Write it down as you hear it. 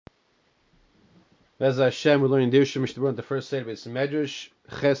As Hashem, we're learning Dirshu Mishnah, the first Seder Beis Medrash,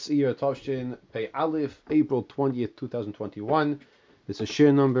 Ches Iyar Tovshin Pei Aleph, April 20th, 2021. This is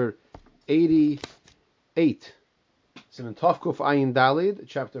share number 88. Siman Tovkuf Ayin Dalid,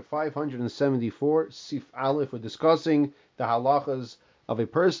 chapter 574, Sif Aleph. We're discussing the halachas of a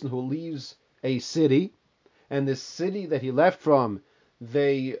person who leaves a city, and this city that he left from,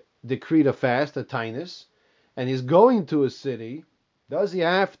 they decreed a fast, a tainus, and he's going to a city. Does he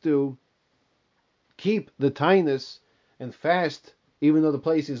have to keep the tainus and fast even though the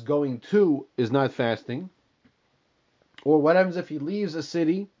place he's going to is not fasting? Or what happens if he leaves a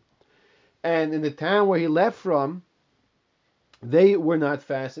city and in the town where he left from they were not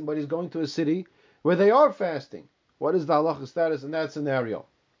fasting, but he's going to a city where they are fasting? What is the halacha status in that scenario?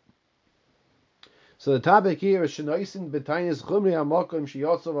 So the topic here is Shenoisin b'tainus chumri hamakom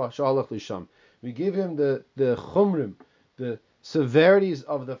sheyotzav shalach lisham. We give him the chumrim, the severities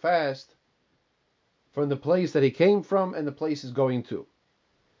of the fast from the place that he came from and the place he's going to.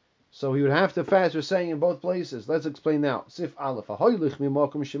 So he would have to fast, we're saying, in both places. Let's explain now. Sif Aleph. A person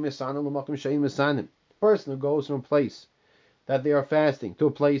who goes from a place that they are fasting to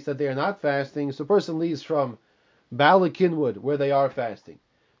a place that they are not fasting. So a person leaves from Balakinwood, where they are fasting,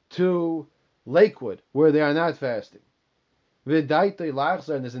 to Lakewood, where they are not fasting. And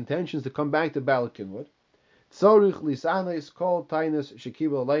his intention is to come back to Balakinwood. They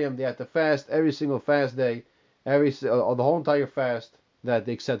have to fast every single fast day, the whole entire fast that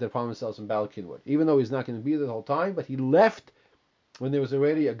they accepted upon themselves in Balakinwood. Even though he's not going to be there the whole time, but he left when there was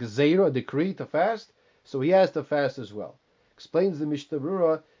already a gezerah, a decree to fast, so he has to fast as well. Explains the Mishnah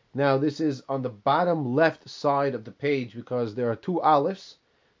Berurah. Now this is on the bottom left side of the page because there are two alephes,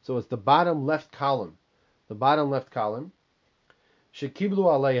 so it's the bottom left column. The bottom left column. Shekiblu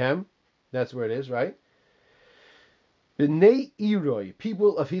aleihem, that's where it is, right? B'nei Iroi,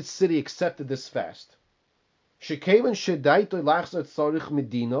 people of his city, accepted this fast. Shekevan shedaito lachzor tzarich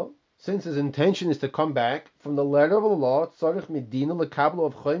medina, since his intention is to come back from the letter of the law, tzarich medina lekablo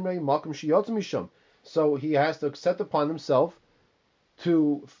of chomrei makom sheyotz misham. So he has to accept upon himself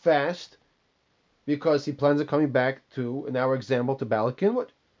to fast because he plans on coming back to, in our example, to Balakinwood.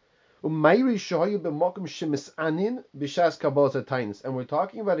 Umayri shoyu b'makom shemisanin b'shas kabbalas hatainis, and we're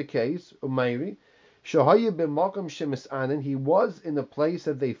talking about a case, Umayri shoyu b'makom shemisanin, he was in the place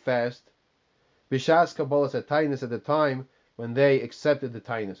that they fast, b'shas kabbalas hatainis, at the time when they accepted the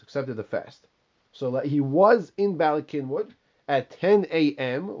tainus, accepted the fast. So he was in Balakinwood at 10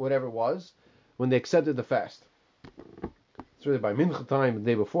 a.m., whatever it was, when they accepted the fast. It's really by mincha time the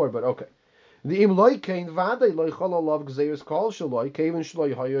day before, but okay. But if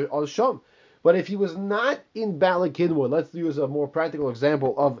he was not in Balakinwood, let's use a more practical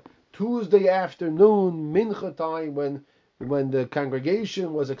example of Tuesday afternoon, mincha time, when the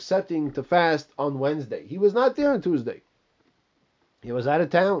congregation was accepting to fast on Wednesday. He was not there on Tuesday. He was out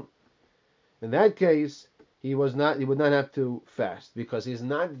of town. In that case, he would not have to fast because he's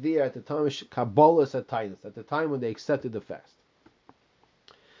not there at the time of Kabbalas HaTainus, at the time when they accepted the fast.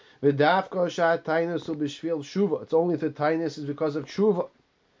 It's only if the tainus is because of tshuva,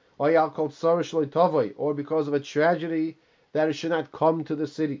 or because of a tragedy that it should not come to the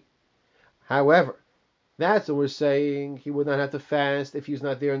city. However, that's what we're saying. He would not have to fast if he's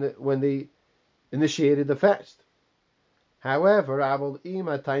not there when they initiated the fast. However, but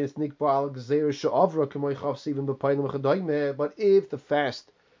if the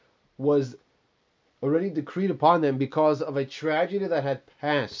fast was already decreed upon them because of a tragedy that had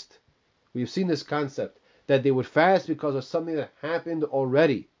passed, we've seen this concept that they would fast because of something that happened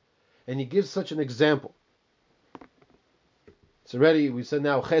already, and he gives such an example. It's already, we said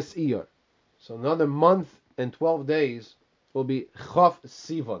now, Ches Iyar. So another month and 12 days will be Chav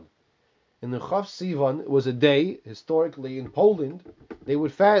Sivan. And the Chav Sivan was a day, historically in Poland, they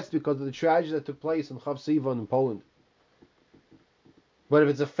would fast because of the tragedy that took place in Chav Sivan in Poland. But if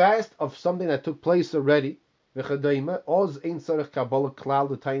it's a fast of something that took place already, then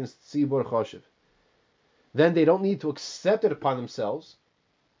they don't need to accept it upon themselves.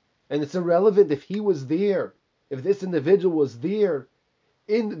 And it's irrelevant if he was there, if this individual was there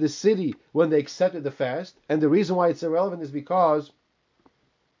in the city when they accepted the fast. And the reason why it's irrelevant is because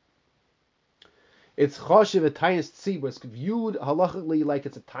it's choshev a tainus tzibur. It's viewed halachically like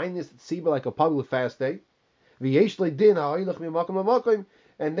it's a tainus tzibur, like a public fast day.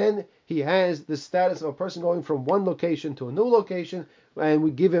 And then he has the status of a person going from one location to a new location, and we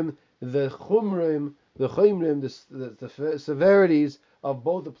give him the chumrim, the severities of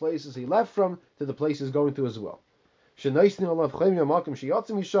both the places he left from to the place he's going to as well. If,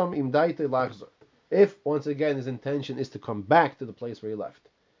 once again, his intention is to come back to the place where he left.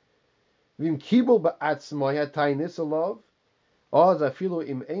 Vim kibul ba'atzmai hatainis alav.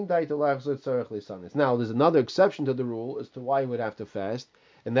 Now, there's another exception to the rule as to why he would have to fast,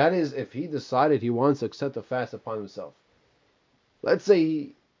 and that is if he decided he wants to accept a fast upon himself. Let's say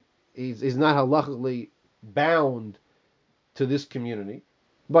he's not halachically bound to this community,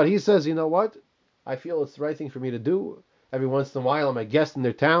 but he says, you know what? I feel it's the right thing for me to do. Every once in a while, I'm a guest in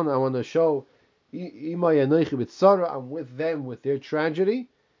their town. I want to show I'm with them, with their tragedy.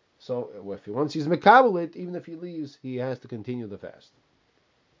 So if he wants, he's mekabel it. Even if he leaves, he has to continue the fast.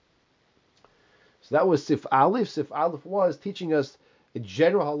 So that was Sif Aleph. Sif Aleph was teaching us a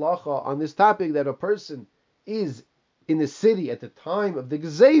general halacha on this topic that a person is in the city at the time of the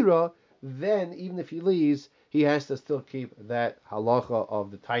Gezeirah, then even if he leaves, he has to still keep that halacha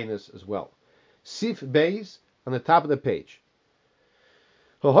of the tainus as well. Sif Beis on the top of the page.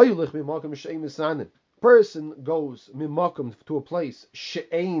 Person goes mimakum to a place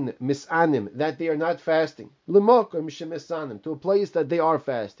she'ein misanim that they are not fasting. Limakum shemisanim to a place that they are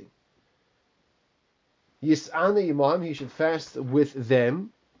fasting. Yis'ane imam, he should fast with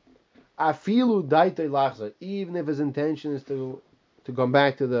them. Afilu daitei lachza, even if his intention is to come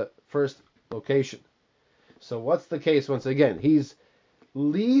back to the first location. So what's the case once again? He's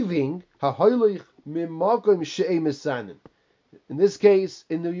leaving haholich mimakum she'ein misanim. In this case,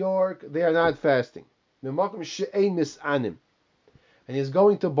 in New York, they are not fasting. And he's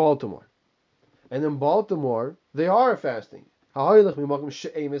going to Baltimore. And in Baltimore, they are fasting.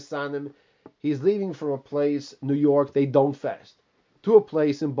 He's leaving from a place, New York, they don't fast, to a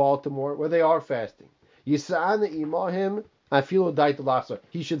place in Baltimore where they are fasting. He should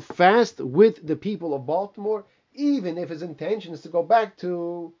fast with the people of Baltimore, even if his intention is to go back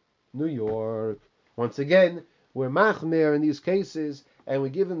to New York. Once again, we're machmer in these cases, and we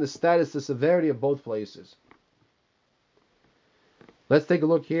give them the status, the severity of both places. Let's take a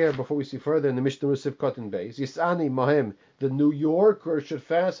look here before we see further in the Mishnah Sif Cotton Base. Yisani Mahem, the New Yorker should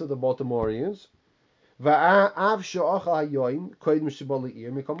fast with the Baltimoreans.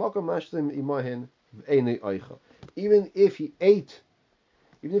 Even if he ate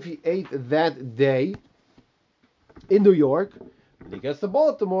that day in New York, when he gets to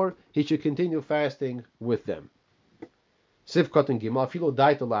Baltimore, he should continue fasting with them. Sifkat and Gimel, Filo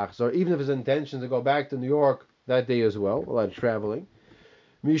Daitalach, or even if his intention is to go back to New York that day as well, a lot of traveling.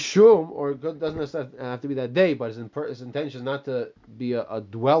 Mishum, or it doesn't necessarily have to be that day, but his intention is not to be a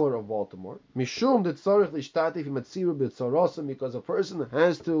dweller of Baltimore. Mishum, because a person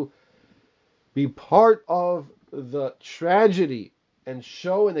has to be part of the tragedy and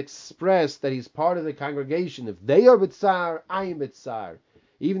show and express that he's part of the congregation. If they are bitzar, I am bitzar.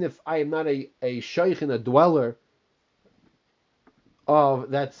 Even if I am not a sheikh and a dweller of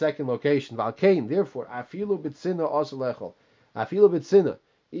that second location. Valkain, therefore, afilu bitzina also lechol. Afilu bitzina,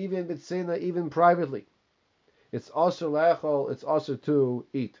 even privately. It's also lechol, it's also to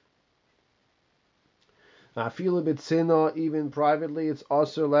eat. Afilu bitzina, even privately, it's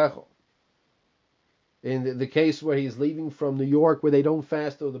also lechol. In the case where he's leaving from New York where they don't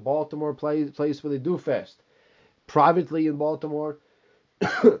fast, or the Baltimore place where they do fast, privately in Baltimore,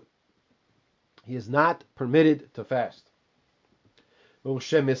 he is not permitted to fast. When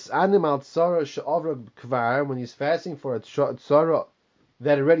he's fasting for a tzara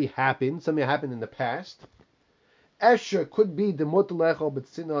that already happened, something happened in the past, Esher could be the mutalechol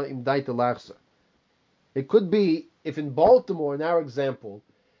b'tzina im daita lachsa. It could be if in Baltimore, in our example,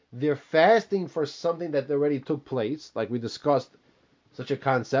 they're fasting for something that already took place, like we discussed such a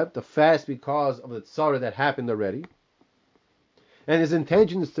concept, a fast because of the tzara that happened already, and his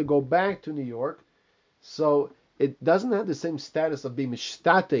intention is to go back to New York, so it doesn't have the same status of being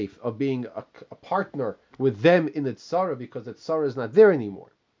mishtatef, of being a partner with them in the tzara, because the tzara is not there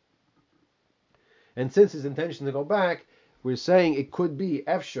anymore. And since his intention to go back, we're saying it could be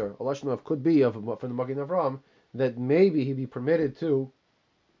efshar, a lashon of could be from the Magen Avram, that maybe he'd be permitted to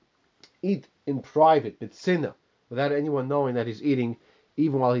eat in private, bitzina, without anyone knowing that he's eating,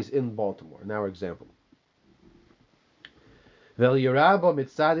 even while he's in Baltimore, in our example. The Eli Rabbi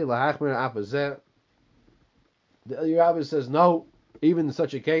says no. Even in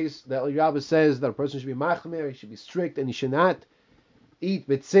such a case, the Eli Rabbi says that a person should be machmer, he should be strict, and he should not eat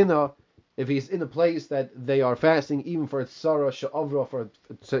bitzina if he's in a place that they are fasting, even for a tzara she'avra, for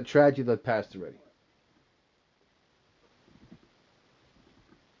a tragedy that passed already.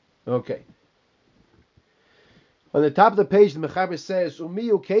 Okay. On the top of the page, the Mechaber says,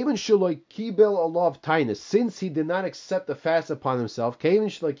 "Umiyu kevin shaloi kibel alav tainus." Since he did not accept the fast upon himself, kevin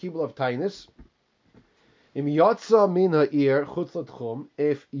shaloi kibel of tainus. Im yotza min ha'ir chutz l'tchum.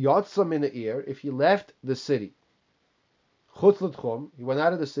 If yotza min ha'ir, if he left the city, chutz l'tchum, he went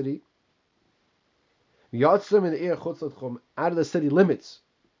out of the city. Yatzim in Ir Chutz L'Tchum, out of the city limits.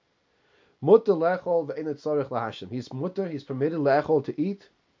 Mutter lechol ve'enet tzarich lahashim. He's mutter, he's permitted lechol to eat,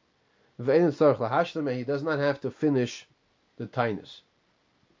 ve'enet tzarich lahashim, and he does not have to finish the tainus.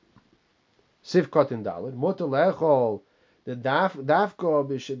 Sivkot in Daled, mutter lechol, the dafko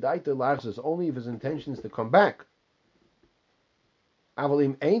b'shedaita lachzos, only if his intention is to come back.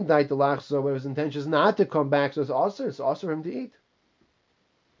 Avalim ain't daita lachzos, where his intention is not to come back, so it's also for him to eat.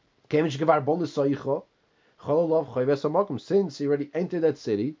 Since he already entered that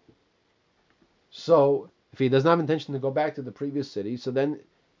city, so if he does not have intention to go back to the previous city, so then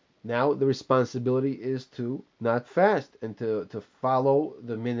now the responsibility is to not fast and to follow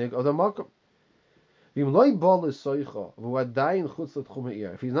the minig of the makom. If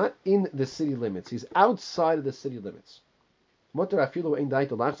he's not in the city limits, he's outside of the city limits.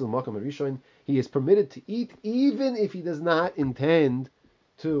 He is permitted to eat even if he does not intend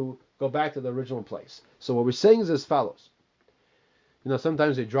to go back to the original place. So what we're saying is as follows.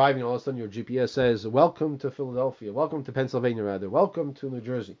 Sometimes you're driving, all of a sudden your GPS says, welcome to Philadelphia, welcome to Pennsylvania rather, welcome to New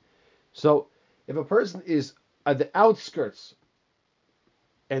Jersey. So if a person is at the outskirts,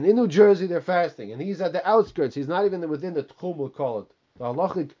 and in New Jersey they're fasting, and he's at the outskirts, he's not even within the tchum, we'll call it, the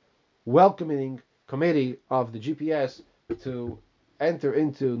halachic welcoming committee of the GPS to enter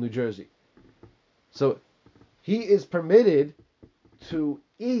into New Jersey. So he is permitted to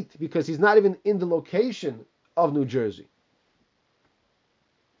eat because he's not even in the location of New Jersey.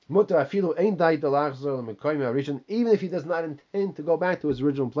 Even if he does not intend to go back to his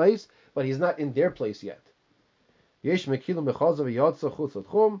original place, but he's not in their place yet. There are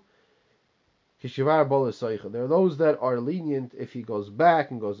those that are lenient if he goes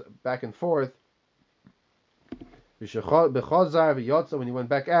back and forth. When he went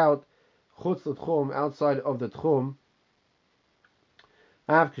back out, outside of the tchum,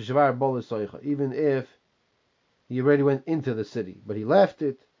 even if he already went into the city, but he left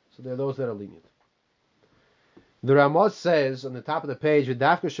it, so there are those that are lenient. The Ramah says on the top of the page,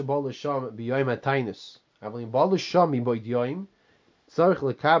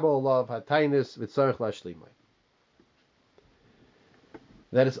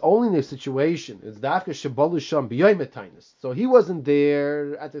 that it's only in the situation, it's dafka shabalu sham b'yoyim tainus. So he wasn't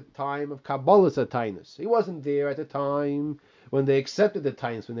there at the time of Kabbalah's tainus. He wasn't there at the time when they accepted the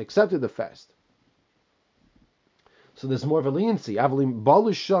tainus, when they accepted the fast. So there's more of a leniency. But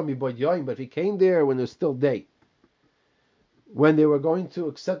if he came there when there's still day, when they were going to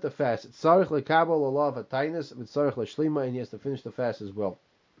accept the fast, and he has to finish the fast as well.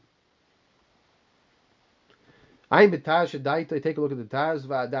 Take a look at the Taz.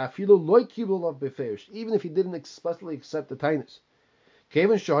 Even if he didn't explicitly accept the tainus.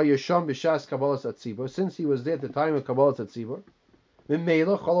 Since he was there at the time of Kabbalah Tzibur,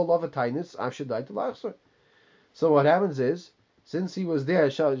 so what happens is, since he was there,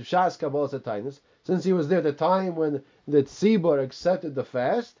 Shas Kabbalah Tainus, since he was there at the time when the Tzibur accepted the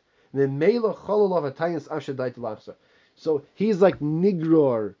fast, then Meila Cholol of Tainus Ashadait Lachsa. So he's like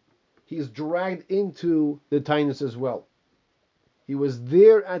Nigror. He's dragged into the Tainus as well. He was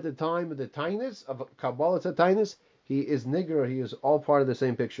there at the time of the Tainus, of Kabbalah Tainus. He is Nigror. He is all part of the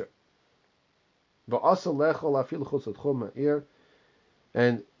same picture.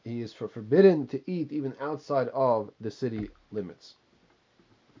 And he is forbidden to eat even outside of the city limits.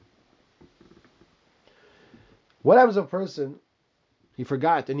 What happens if a person, he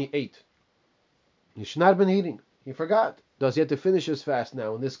forgot and he ate? He should not have been eating. He forgot. Does he have to finish his fast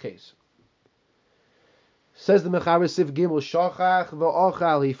now in this case? Says the Mechaber Sif Gimel, Shachach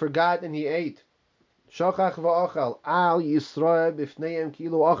v'ochal, he forgot and he ate. Shachach v'ochal, al Yisrael b'fneihem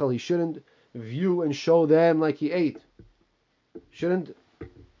kilo ochal, he shouldn't view and show them like he ate. Shouldn't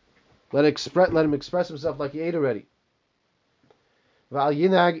let him express himself like he ate already. And he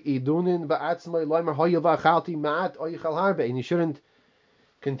shouldn't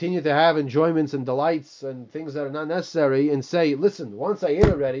continue to have enjoyments and delights and things that are not necessary and say, listen, once I ate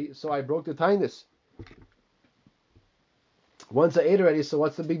already, so I broke the tainus. Once I ate already, so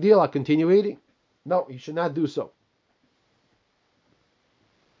what's the big deal? I'll continue eating. No, he should not do so.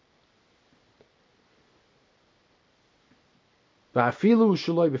 And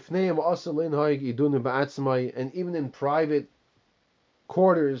even in private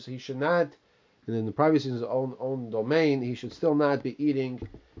quarters, he should not, and in the privacy of his own domain, he should still not be eating,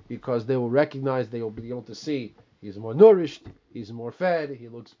 because they will recognize, they will be able to see he's more nourished, he's more fed, he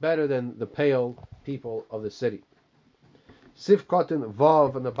looks better than the pale people of the city. Sif Kotin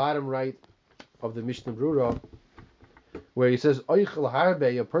Vav on the bottom right of the Mishnah Brura, where he says, Oichel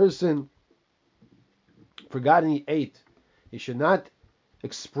Harbe, a person forgot and he ate. He should not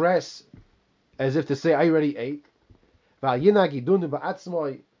express as if to say, I already ate. You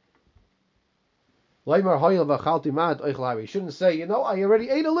shouldn't say, I already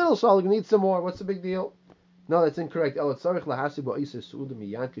ate a little, so I'm going to eat some more. What's the big deal? No, that's incorrect. He has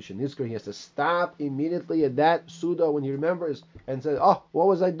to stop immediately at that suda when he remembers and says, "Oh, what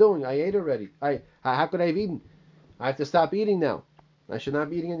was I doing? I ate already. How could I have eaten? I have to stop eating now. I should not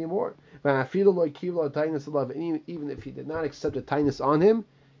be eating anymore." Even if he did not accept the tightness on him,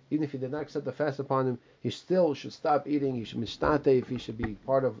 even if he did not accept the fast upon him, he still should stop eating. He should mishtate if he should be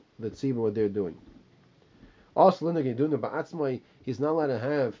part of the tzibur what they're doing. Also, he's not allowed to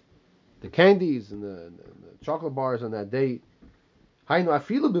have the candies and the chocolate bars on that day. In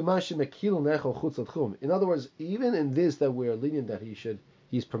other words, even in this that we're lenient that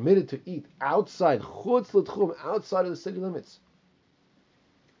he's permitted to eat outside outside of the city limits.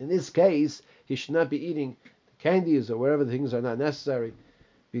 In this case, he should not be eating the candies or whatever the things are not necessary,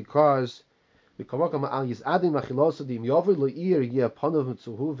 because it's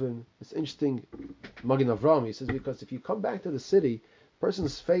interesting. Magen Avram, he says, because if you come back to the city, the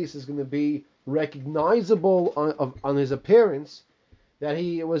person's face is going to be recognizable on his appearance that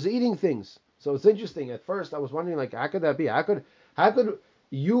he was eating things. So it's interesting. At first, I was wondering, how could that be? How could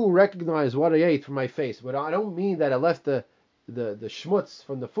you recognize what I ate from my face? But I don't mean that I left the schmutz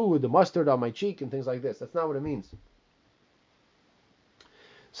from the food, the mustard on my cheek and things like this. That's not what it means.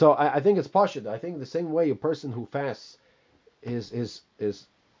 So I think it's pashut. I think the same way a person who fasts, his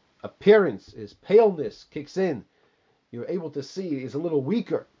appearance, his paleness kicks in. You're able to see is a little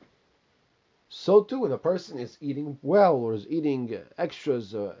weaker. So too, when a person is eating well or is eating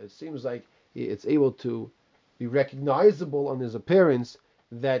extras, it seems like it's able to be recognizable on his appearance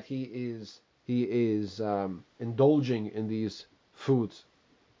that he is indulging in these foods.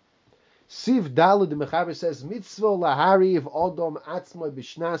 Siv Dalud the Mechaber says, Mitzvah lahariv odom atzmai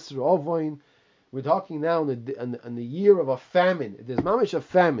b'shnas rovoin. We're talking now in the year of a famine. There's mamish a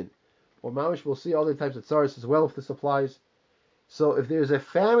famine, or mamish we'll see other types of tzaras as well if this applies. So if there's a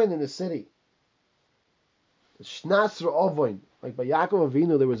famine in the city, shnas rovoin, like by Yaakov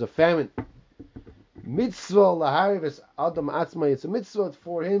Avinu there was a famine. Mitzvah lahariv is odom atzmai. It's a mitzvah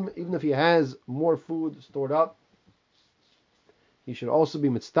for him, even if he has more food stored up. He should also be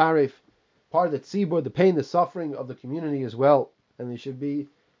mitztarif, part of the tzibur, the pain, the suffering of the community as well, and he should be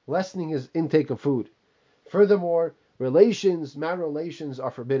lessening his intake of food. Furthermore, marital relations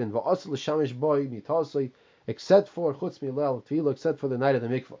are forbidden. Except for chutz milel tefillah, except for the night of the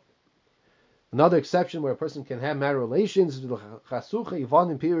mikvah. Another exception where a person can have marital relations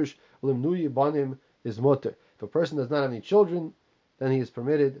is mutter. If a person does not have any children, then he is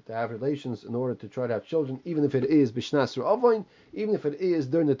permitted to have relations in order to try to have children, even if it is b'shnas ra'avoin, even if it is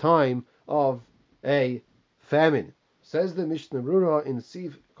during the time of a famine. Says the Mishnah Rura in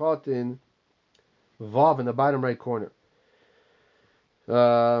Sif Kotin Vav in the bottom right corner.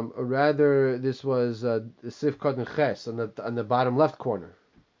 Rather, this was Sif Kotin Ches on the bottom left corner,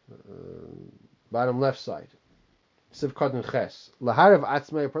 bottom left side. Sif Kotin Ches. Laharav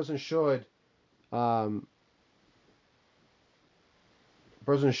Atzmai, a person should a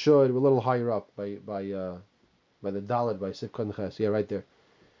little higher up by the Dalet by Sif Kotin Ches. Yeah, right there.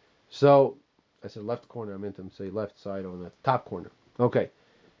 So I said left corner. I meant to say left side on the top corner. Okay.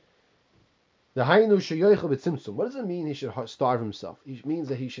 The Hainu sheyoichel b'tzimtzum. What does it mean he should starve himself? It means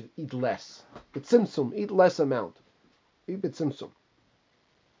that he should eat less. B'tzimtzum, eat less amount. Eat b'tzimtzum.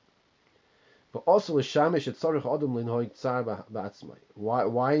 But also l'shamish etzarich adam l'noig tzar ba'atzmai.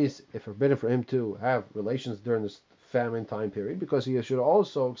 Why is it forbidden for him to have relations during this famine time period? Because he should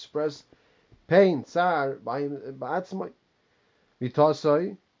also express pain, tzar ba'atzmai.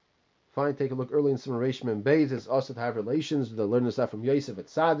 V'tasai. Fine, take a look early in Simon and Beis. It's also to have relations. The learners that from Yosef at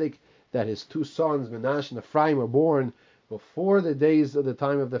Tzaddik, that his two sons, Menashe and Ephraim, were born before the days of the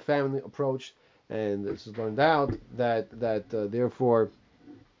time of the famine approached, and this is learned out that therefore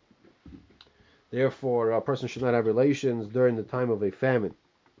a person should not have relations during the time of a famine.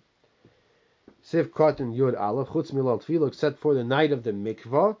 Sif Katan Yud Aleph Chutz Milal Tefillah, except for the night of the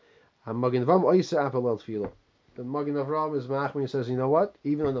mikvah. Magen Avram Oisa Apelal Tefillah. The Magen Avram is Machmir, says, you know what?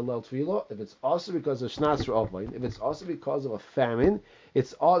 Even on the Lel Tefillah, if it's also because of Shnaz Ra'avain, if it's also because of a famine,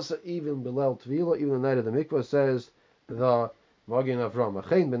 it's also even Belel Tefillah, even the night of the mikvah, says the Magen Avram.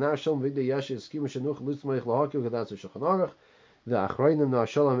 Achein Benar Shalom Vigdei Yashi Eskim Shenuch Lutzmeich Lahakil Kedatz Shulchan Aruch. The Achrayim Na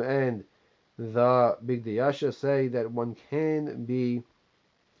Shalom and the Bigdei Yasha say that one can be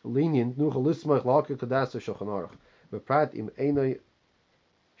lenient. Nuch Lutzmeich Lahakil Kedatz Shulchan Aruch. Beprat im Einoi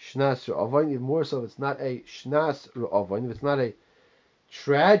Shnas Ra'avain, even more so, if it's not a Shnas Ra'avain, if it's not a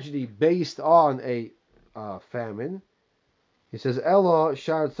tragedy based on a famine, He says, Ella,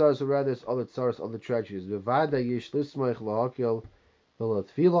 Shar Tzaras, or rather, it's other Tzaras, other tragedies. Bevada Yish Lismoich Lahakil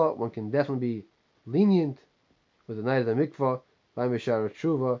Tefillah. One can definitely be lenient with the night of the mikvah. Ayin B'Shar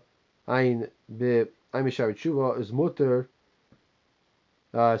Tshuva. Ayin B'Shar Tshuva is mutter.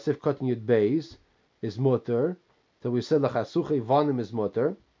 Sif Katan Yud Beis is mutter. So we said Lachasuche Vanim is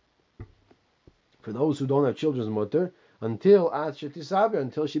mutter. For those who don't have children is mutter. Until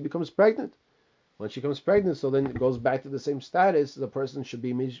until she becomes pregnant. When she becomes pregnant, so then it goes back to the same status. The person should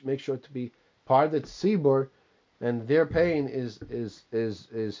be make sure to be part of the tzibur, and their pain is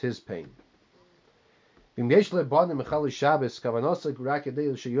his pain. Interesting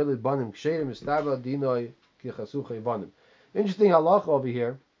halacha over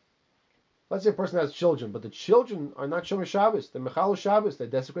here. Let's say a person has children, but the children are not shomer Shabbos. They're mechal Shabbos. They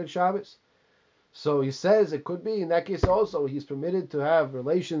desecrate Shabbos. So he says it could be in that case also he's permitted to have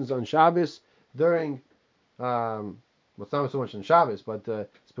relations on Shabbos during, well, it's not so much on Shabbos, but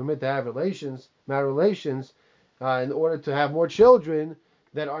it's permitted to have marital relations, in order to have more children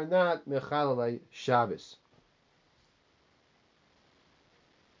that are not mechalei Shabbos.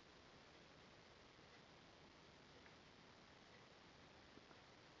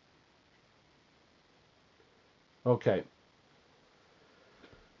 Okay.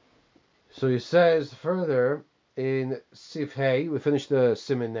 So he says further in Sif Hey, we finished the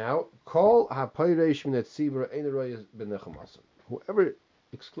siman now. Kol ha'payreish min etzibur ein royes b'nechamasim. Whoever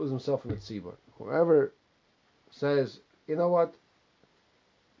excludes himself from the tzibur, whoever says, you know what,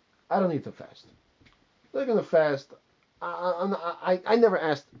 I don't need to fast. They're going to fast. I never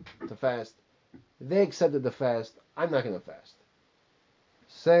asked to fast. They accepted the fast. I'm not going to fast.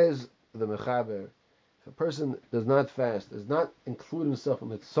 Says the Mechaber, if a person does not fast, does not include himself in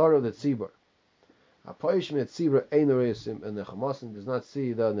the tzara of the tzibur, does not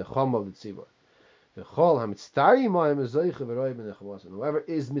see the nechama of the tzibur. Whoever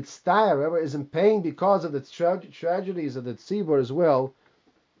is mitztayr, whoever is in pain because of the tragedies of the tzibur as well,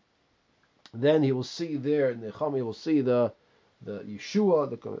 then he will see there in the nechama, he will see the Yeshua,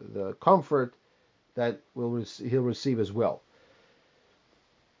 the comfort that he'll receive as well.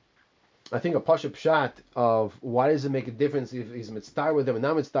 I think a pasha pshat of why does it make a difference if he's mitzvah with them and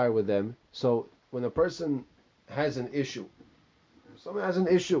not mitzvah with them. So when a person has an issue, someone has an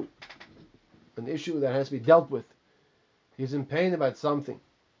issue that has to be dealt with, he's in pain about something.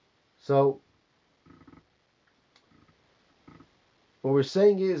 So what we're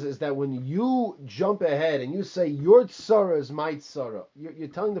saying is that when you jump ahead and you say your tzara is my tzara, you're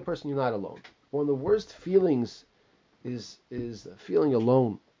telling the person you're not alone. One of the worst feelings is feeling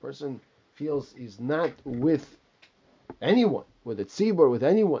alone. A person feels he's not with anyone, with a tzibur, with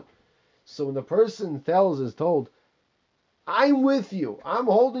anyone. So when the person is told, I'm with you, I'm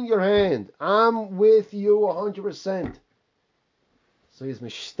holding your hand, I'm with you 100%. So he's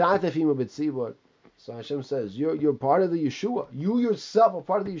mishtatefim b'tzibur. So Hashem says, you're part of the Yeshua. You yourself are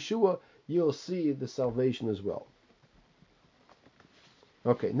part of the Yeshua. You'll see the salvation as well.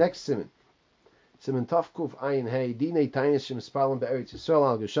 Okay, next siman. Siman Tafkuf Ayin Hey Dinei Tainis Shem Spalim Be'eretz Yisrael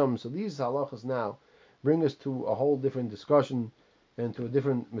Al Gesham. So these halachas now bring us to a whole different discussion and to a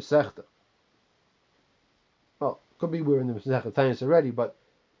different Masechta. Well, could be we're in the Masechta Tainis already, but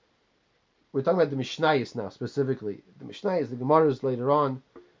we're talking about the Mishnayos now specifically. The Mishnayos, the Gemaras later on,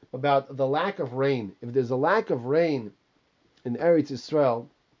 about the lack of rain. If there's a lack of rain in Eretz Yisrael,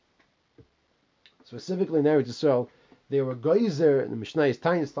 specifically in Eretz Yisrael, they were geyser, and the Mishnayos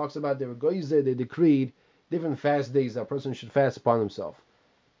Tainis talks about they were geyser, they decreed different fast days that a person should fast upon himself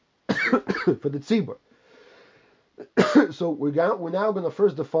for the tzibur. So we're now going to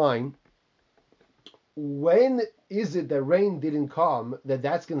first define when is it that rain didn't come,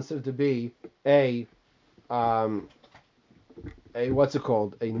 that's considered to be a what's it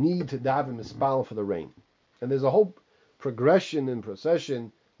called? A need to daven mispal for the rain. And there's a whole progression and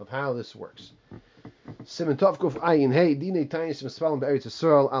procession of how this works. Siman Tovkuf Ayin Hey Dinei Tainis Mispalim Be'eretz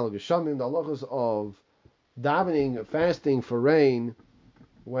Yisrael Al Geshamim. The halachas of davening, fasting for rain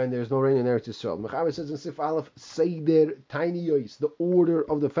when there's no rain in Eretz Yisrael. Mechaber says in Sif Aleph Seder Tiny Yois, the order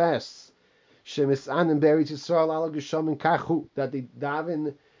of the fasts. Shemisanim Be'eretz Yisrael Al Geshamim Kachu, that they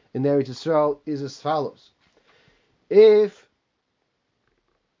daven in Eretz Yisrael is as follows. If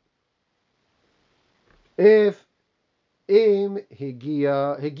Im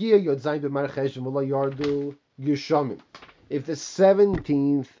Higia Yodzayin b'Mar Cheshvan v'lo yardu Yushamim. If the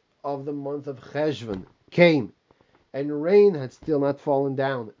 17th of the month of Cheshvan came and rain had still not fallen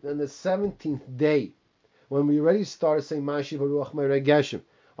down, then the 17th day, when we already started saying Mashiv Ruach Meirei Geshem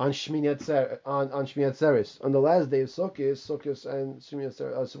on Shmini Atzeres, on the last day of Sukkot and Shmini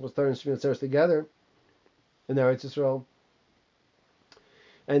Atzeres together in Eretz Yisrael,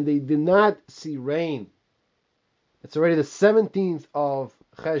 and they did not see rain. It's already the 17th of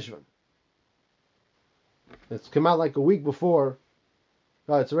Cheshvan. It's come out like a week before.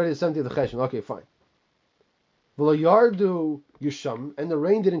 Oh, it's already the 17th of Cheshvan. Okay, fine. V'lo yardu yusham, and the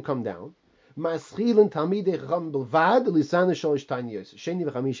rain didn't come down. Maschilin talmidei chacham belvad lisanu sholish taniyos sheni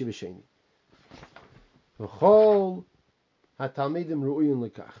v'chamishi v'sheni. V'chol hatalmidim ru'uyun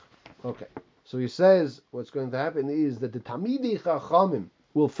likach. Okay, so he says what's going to happen is that the talmidei chachamim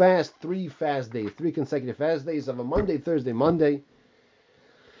will fast 3 fast days, 3 consecutive fast days of a Monday, Thursday, Monday,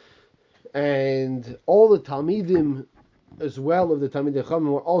 and all the talmidim as well of the Talmidei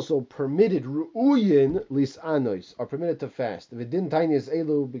Chachamim were also permitted, ru'uyin lis'anois, are permitted to fast. V'din tainis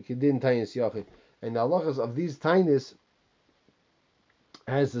elu b'kidin tainis yachid. And the halachas of these tainis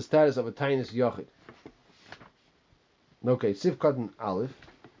has the status of a tainis yachid. Okay, Sif Katan Aleph.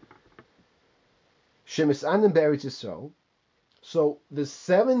 Shemis'anim be'eretz Yisrael. So the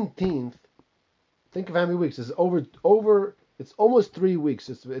 17th, think of how many weeks. It's it's almost 3 weeks.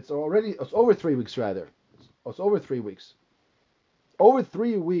 It's over 3 weeks rather. It's over 3 weeks. Over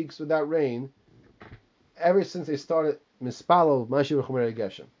 3 weeks without rain, ever since they started Mispalo Mashiv Chomer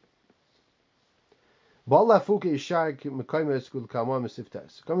Geshem.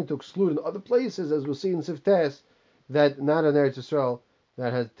 Coming to exclude in other places, as we'll see in Siftes, that not in Eretz Yisrael,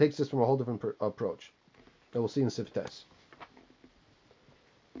 that takes us from a whole different approach. That we'll see in Siftes.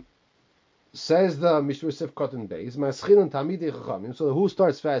 Says the Mishmur Sif Cotton Beis, Maschil and Talmidei Chachamim. So who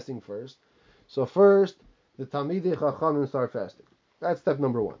starts fasting first? So first, the Talmidei Chachamim start fasting. That's step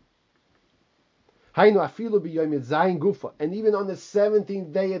number 1. Hainu afilu b'yom zayin gufa, and even on the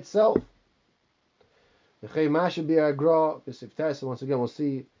 17th day itself. Once again, we'll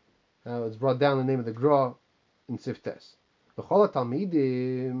see how it's brought down the name of the Gra in Siftes. V'chol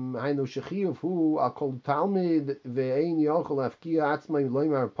talmidim hainu shechiyuv hu akol talmid ve'ein yochol afkiya atzmai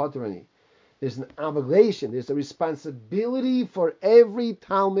loymar paterani. There's an obligation, there's a responsibility for every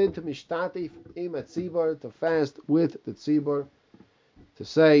talmid to mishtatef im atzibor, to fast with the tzibor, to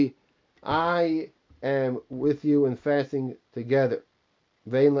say, I am with you in fasting together.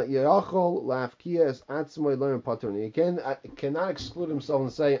 He cannot exclude himself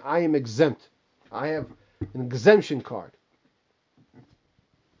and say, I am exempt. I have an exemption card.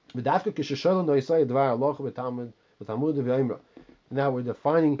 Now we're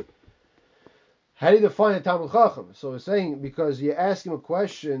defining, how do you define a Talmud Chacham? So we're saying, because you ask him a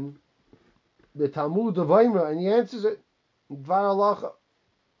question, the Talmud of Aimra, and he answers it, Dvar Halacha.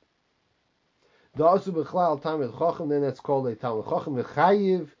 Then that's called a Talmud Chacham. And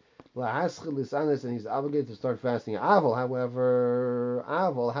he's obligated to start fasting. Aval,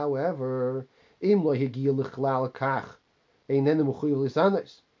 however,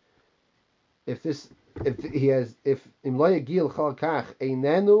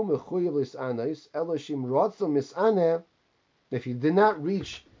 if he did not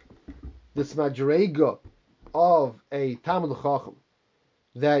reach this madrega of a Talmud Chacham,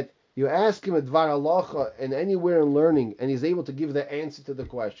 that you ask him a Dvar Halacha and anywhere in learning, and he's able to give the answer to the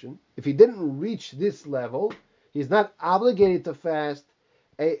question. If he didn't reach this level, he's not obligated to fast.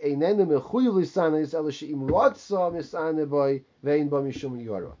 You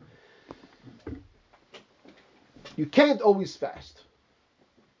can't always fast.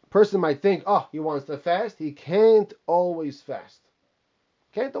 A person might think, oh, he wants to fast. He can't always fast.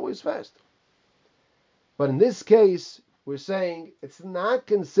 Can't always fast. But in this case, we're saying it's not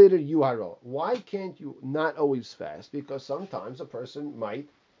considered yuhara. Why can't you not always fast? Because sometimes a person might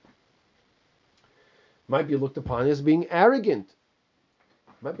be looked upon as being arrogant.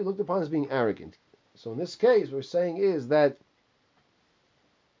 Might be looked upon as being arrogant. So in this case, we're saying is that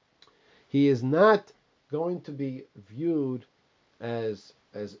he is not going to be viewed as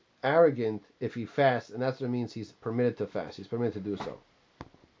arrogant if he fasts, and that's what it means he's permitted to fast. He's permitted to do so.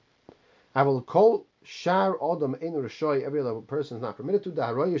 I will call Shar Adam Ein Rashoy, every other person is not permitted to. The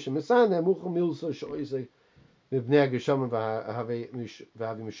Haroy Shemisan Muchum Milso Shoise Vibnei Gesham V'Havi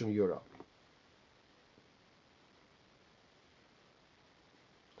Mishum Yura.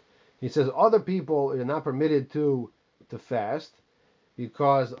 He says other people are not permitted to fast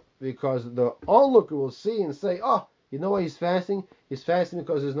because the onlooker will see and say, oh, you know why he's fasting? He's fasting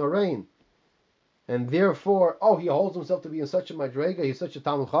because there's no rain, and therefore, oh, he holds himself to be in such a madrega, he's such a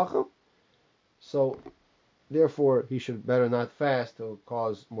Talmud Chacham. So, therefore, he should better not fast to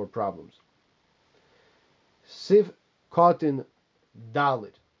cause more problems. Siv Kotin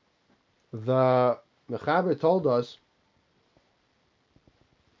Dalit. The Mechaber told us,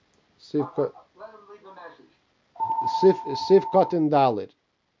 Siv Kotin Dalit.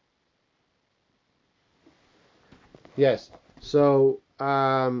 Yes. So,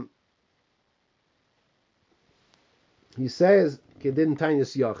 he says Kedin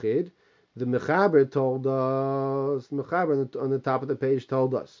Tainis Yachid. The Mechaber told us, Mechaber on the top of the page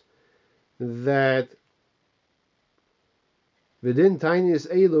told us that Vidin Tainis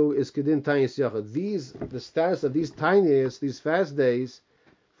Elu is Kedin Tainis Yachid. The status of these tiniest, these fast days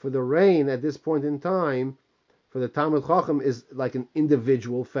for the rain at this point in time, for the Talmud Chacham is like an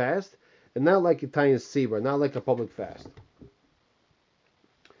individual fast, and not like a Tainis Sibra, not like a public fast.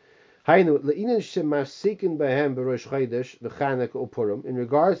 In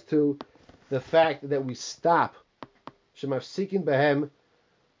regards to the fact that we stop Shemafsikin Behem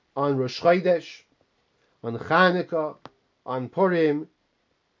on Rosh Chodesh, on Chanukah, on Purim,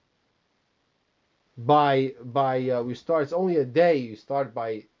 we start. It's only a day. You start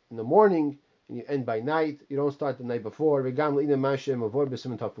by in the morning and you end by night. You don't start the night before. The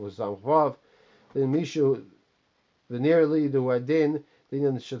nearly the wadin.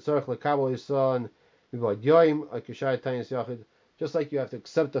 Just like you have to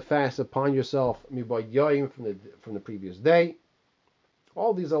accept the fast upon yourself from the previous day.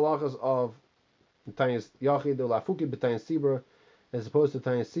 All these halachas of Tainis Yachid or Lafuki b'Tainis Sibur, as opposed to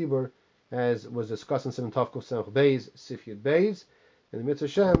Tainis Sibur, as was discussed in Simon Tavkuf Semach Beis, Sif Yud Beis. And the Mitzvah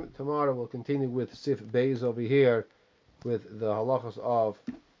Shem, tomorrow we'll continue with Sif Beis over here, with the halachas of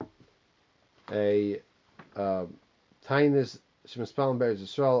a Tainis Shemispal Be'eretz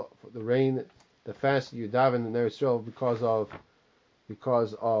Yisrael, the rain, the fast you daven in Eretz Yisrael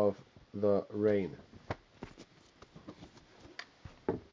because of the rain.